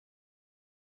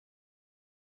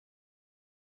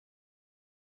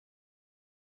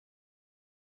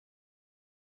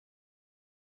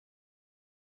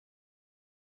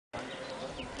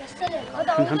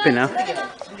I'm happy now.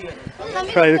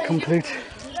 Try to complete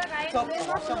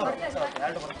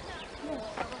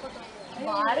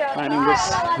climbing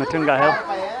this Matunga hill.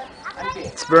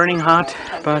 It's burning hot,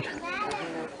 but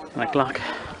like luck,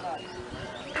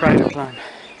 try to climb.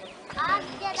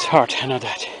 It's hard, I know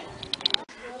that.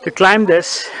 To climb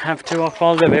this, I have to walk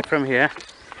all the way from here,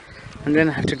 and then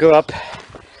I have to go up.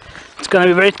 It's gonna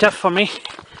be very tough for me.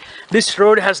 This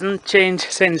road hasn't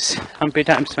changed since HAMPI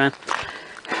times, man.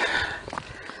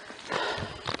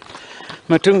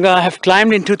 Matunga I have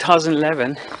climbed in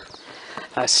 2011.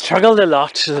 I struggled a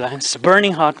lot. It's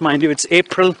burning hot, mind you. It's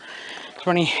April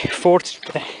 24th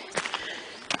today.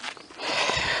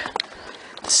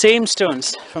 Same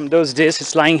stones from those days.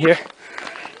 It's lying here.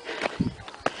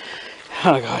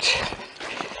 Oh God.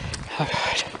 Oh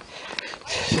God.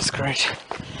 This is great.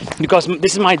 Because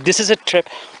this is a trip.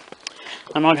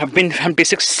 I've been HAMPI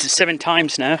 6-7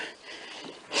 times now.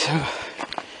 So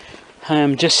I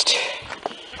am just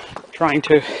trying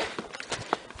to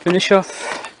finish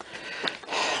off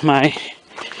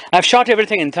I've shot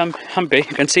everything in HAMPI.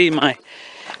 You can see my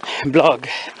blog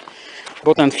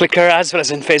both on Flickr as well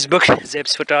as in Facebook,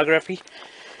 Zeb's Photography.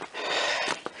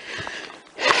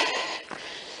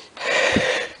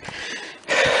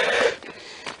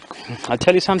 I'll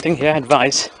tell you something here,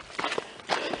 advice.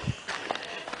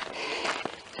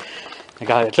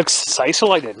 God, it looks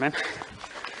isolated, man.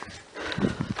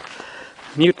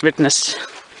 Mute witness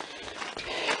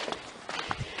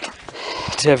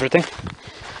to everything.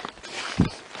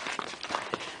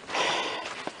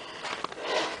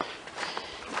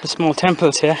 The small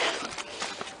temples here.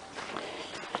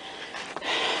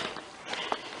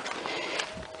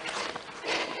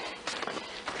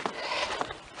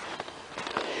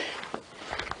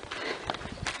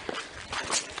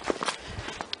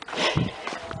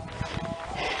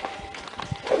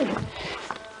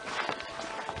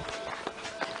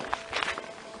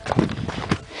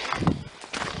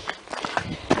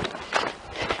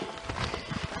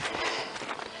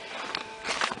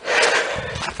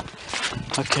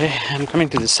 Okay, I'm coming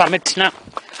to the summit now.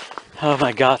 Oh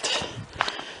my God.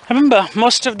 I remember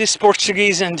most of these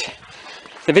Portuguese and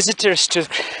the visitors to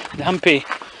the HAMPI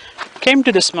came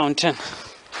to this mountain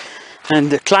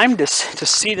and climbed this to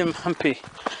see the HAMPI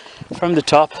from the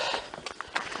top.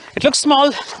 It looks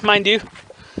small, mind you,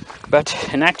 but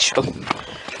in actual,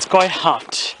 it's quite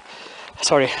hot.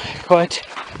 Sorry, quite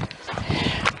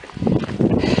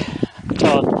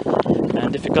tall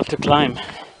and difficult to climb.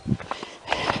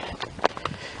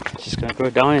 Just gonna go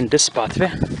down in this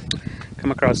pathway,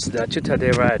 come across the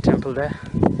Achutadeva temple there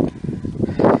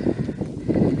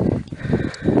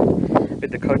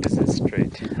with the courtesan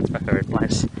street. That's my favorite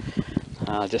place.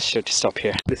 I'll just show to stop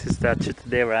here. This is the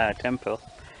Achutadeva temple.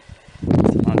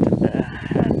 It's the mountain there,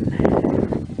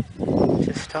 and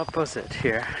just opposite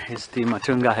here is the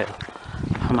Matunga hill.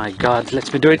 Oh my God,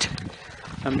 let me do it.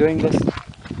 I'm doing this,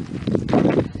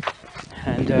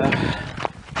 and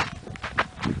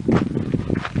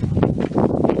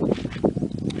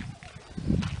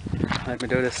let me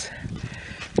do this.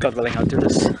 God willing, I'll do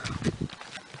this.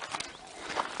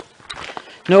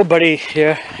 Nobody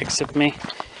here except me.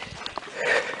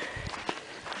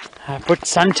 I put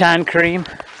suntan cream.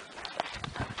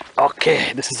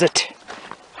 Okay, this is it.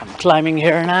 I'm climbing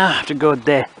here now. I have to go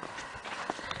there.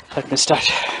 Let me start.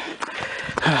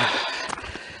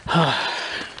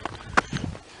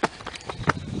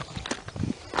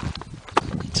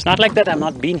 It's not like that I've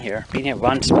not been here. Been here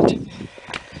once, but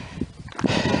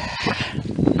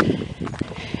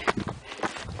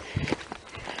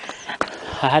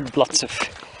I had lots of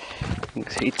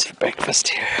things to eat for breakfast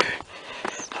here.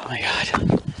 Oh my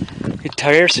God. It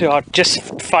tires you out. Just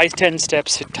 5-10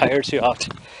 steps, it tires you out.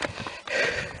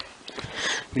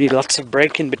 We need lots of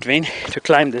break in between to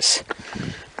climb this.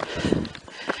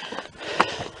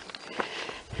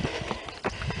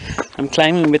 I'm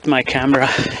climbing with my camera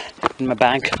in my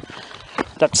bag.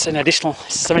 That's an additional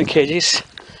 7 kgs.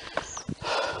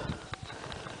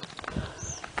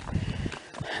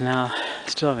 Now,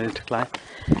 still a to climb.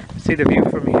 See the view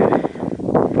from here.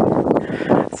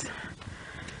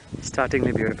 It's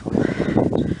startlingly beautiful.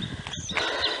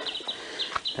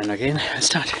 Then again, let's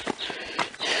start.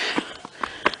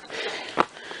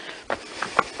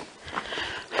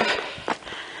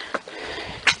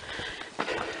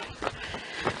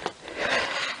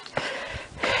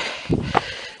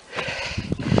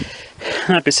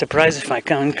 I'd be surprised if I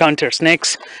can encounter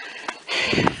snakes.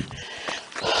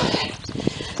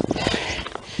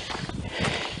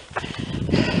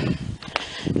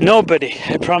 Nobody,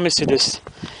 I promise you this,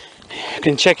 you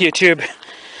can check YouTube,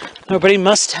 nobody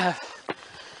must have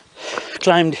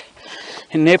climbed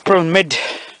in April, mid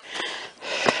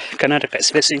Karnataka is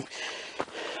facing.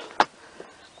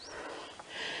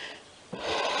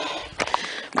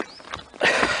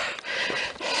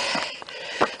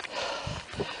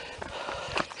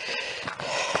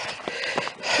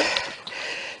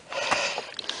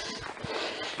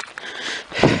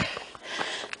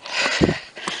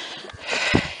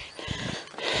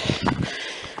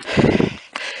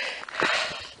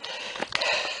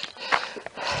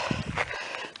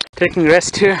 Taking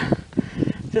rest here,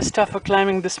 just after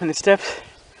climbing this many steps.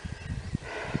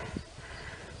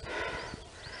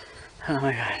 Oh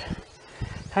my god.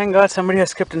 Thank God somebody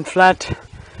has kept in flat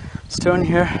stone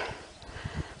here,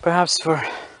 perhaps for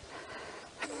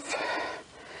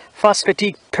fast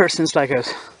fatigue persons like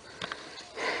us.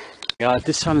 God,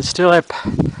 this one is still up.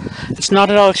 It's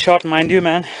not at all short, mind you,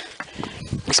 man.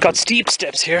 It's got steep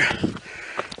steps here.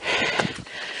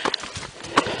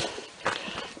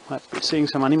 Might be seeing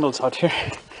some animals out here.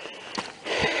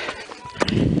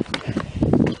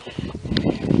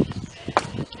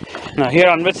 Now here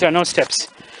onwards there are no steps.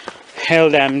 Hell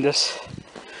damn this.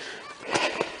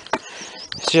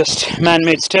 It's just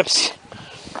man-made steps.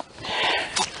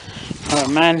 Or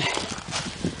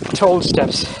man-told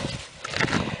steps.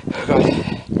 Oh God.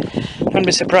 Don't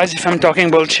be surprised if I'm talking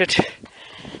bullshit.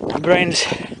 My brain's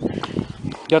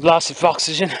got lots of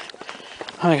oxygen.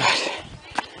 Oh my God.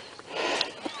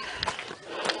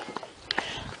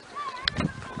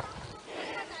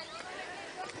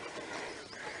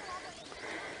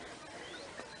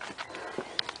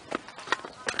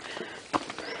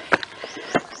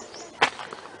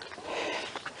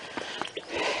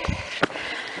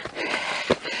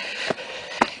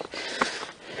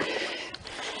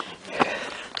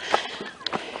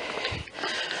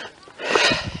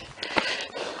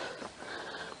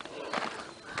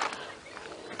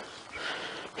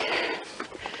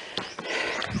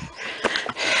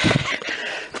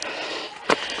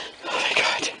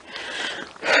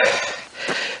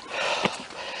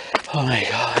 Oh my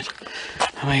God.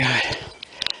 Oh my God.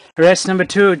 Rest number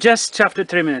 2, just after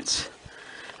 3 minutes.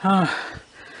 Oh,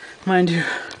 mind you,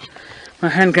 my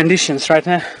hand conditions right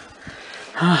now.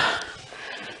 Oh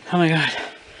my God.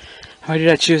 Why did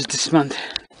I choose this month?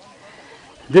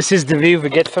 This is the view we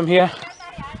get from here.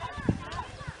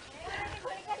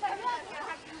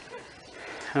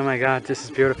 Oh my God, this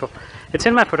is beautiful. It's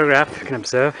in my photograph, you can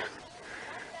observe.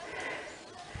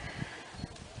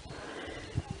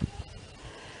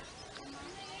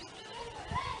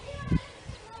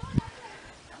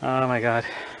 Oh my God.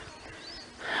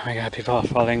 Oh my God, people are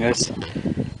following us.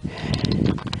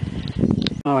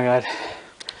 Oh my God.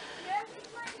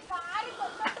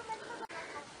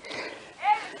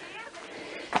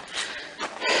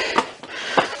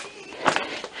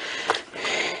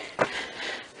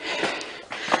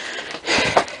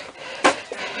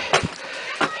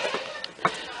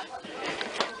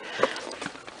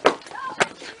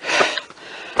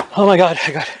 Oh my God,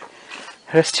 I got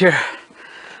rest here.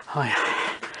 Oh my God.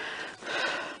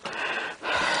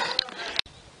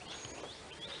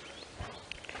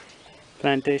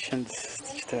 Plantations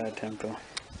temple.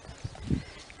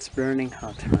 It's burning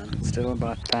hot, man. Still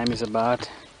about time is about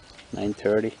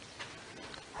 9:30.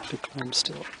 I'm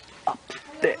still up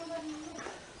there.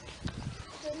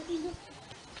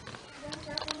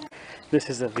 This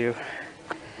is the view.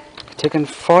 It's taken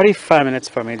 45 minutes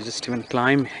for me to just even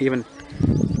climb, even.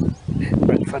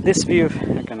 But for this view,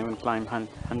 I can even climb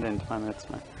 105 minutes,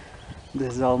 man.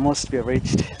 This is almost we have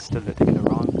reached. Still, they're taking the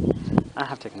wrong. I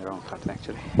have taken the wrong path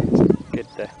actually. So get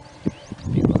the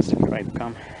people still try to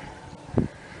come.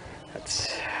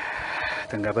 That's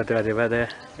Tungabhadra River there.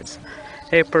 It's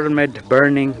April mid,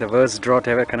 burning, the worst drought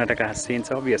ever Karnataka has seen.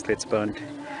 So obviously it's burnt,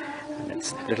 and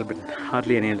it's a little bit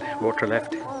hardly any water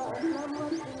left.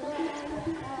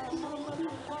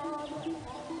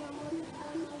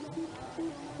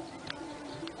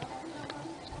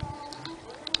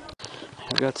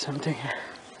 I've got something here.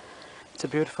 It's a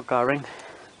beautiful carving.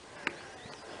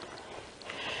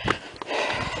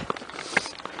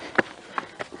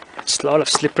 It's a lot of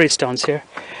slippery stones here.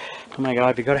 Oh my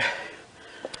God, we got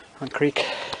a creek.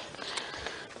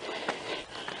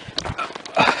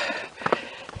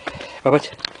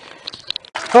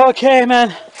 Okay,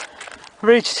 man,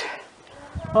 reached.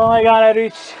 Oh my God, I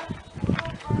reached.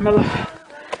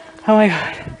 Oh my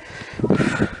God.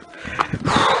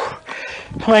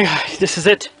 Oh my God, this is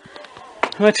it.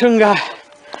 Matunga.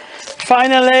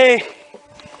 Finally.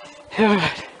 Oh my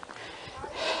God.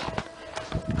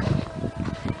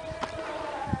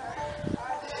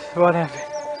 What happened?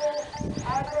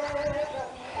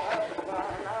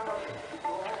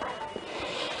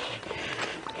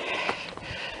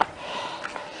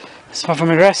 It's far from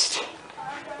my rest.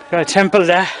 Got a temple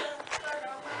there.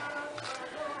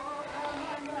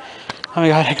 Oh my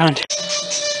god, I can't.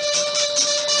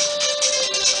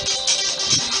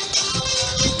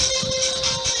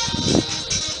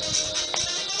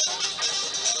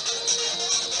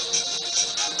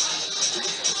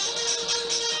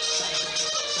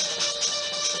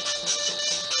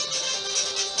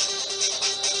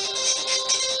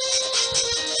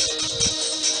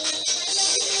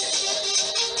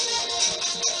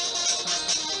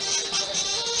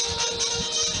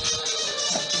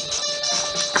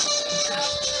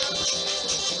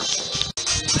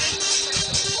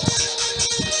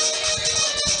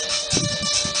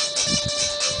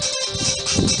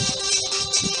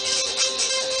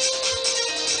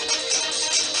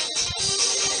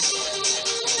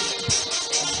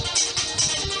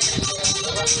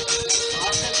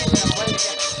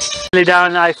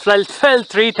 Down, I fell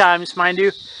 3 times, mind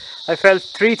you. I fell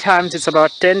 3 times. It's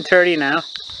about 10:30 now,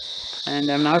 and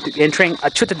I'm now entering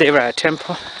Achyutadeva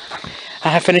temple. I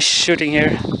have finished shooting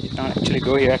here. I did not actually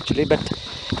go here actually, but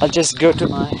I'll just go to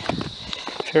my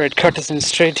favorite courtesan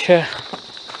street here.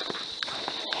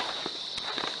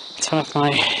 It's one of my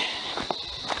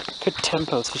good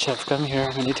temples which I've come here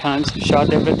many times. I've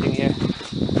shot everything here.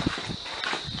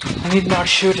 I did not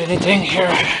shoot anything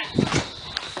here.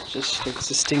 Just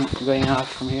existing, going out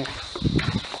from here.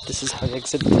 This is how you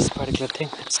exit this particular thing.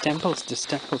 It's temples. This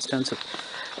temple's done some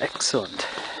excellent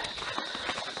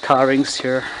carvings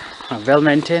here. Well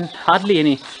maintained. Hardly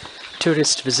any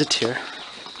tourists visit here.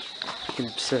 You can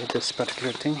observe this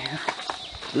particular thing here.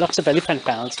 Lots of elephant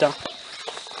panels down.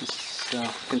 This, you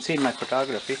can see in my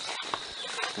photography.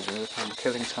 I'm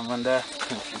killing someone there.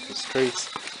 The streets.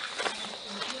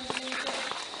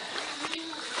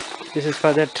 This is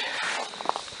for that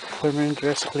permanent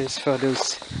rest place for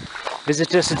those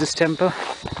visitors to this temple.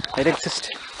 It exists.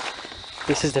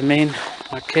 This is the main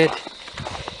arcade.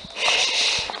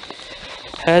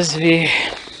 As we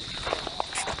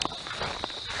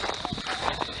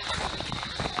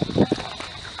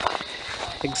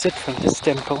exit from this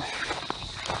temple,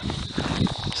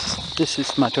 this is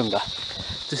Matunga.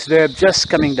 This is where I'm just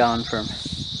coming down from.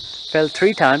 Fell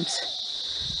 3 times.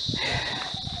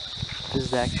 This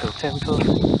is the actual temple.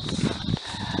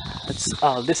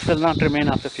 This will not remain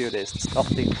after a few days. It's off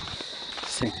the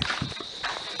thing.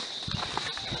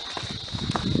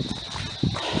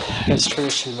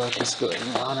 Restoration work is going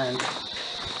on, and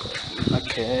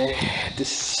okay,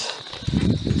 this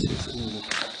is